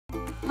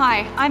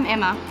Hi, I'm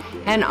Emma.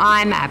 And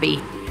I'm Abby.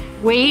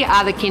 We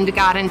are the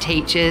kindergarten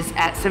teachers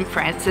at St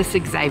Francis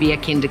Xavier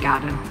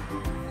Kindergarten.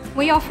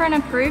 We offer an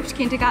approved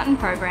kindergarten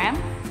program,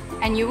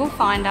 and you will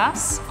find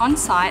us on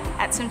site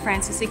at St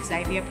Francis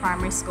Xavier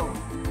Primary School.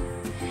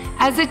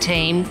 As a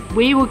team,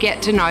 we will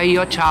get to know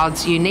your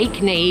child's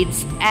unique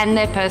needs and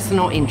their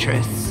personal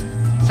interests,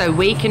 so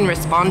we can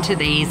respond to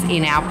these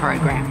in our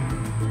program.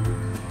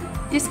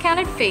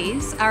 Discounted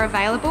fees are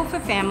available for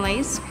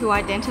families who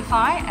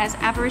identify as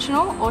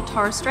Aboriginal or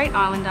Torres Strait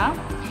Islander,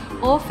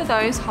 or for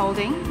those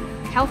holding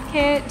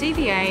healthcare,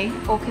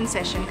 DVA or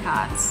concession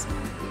cards.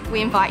 We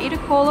invite you to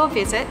call or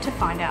visit to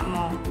find out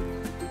more.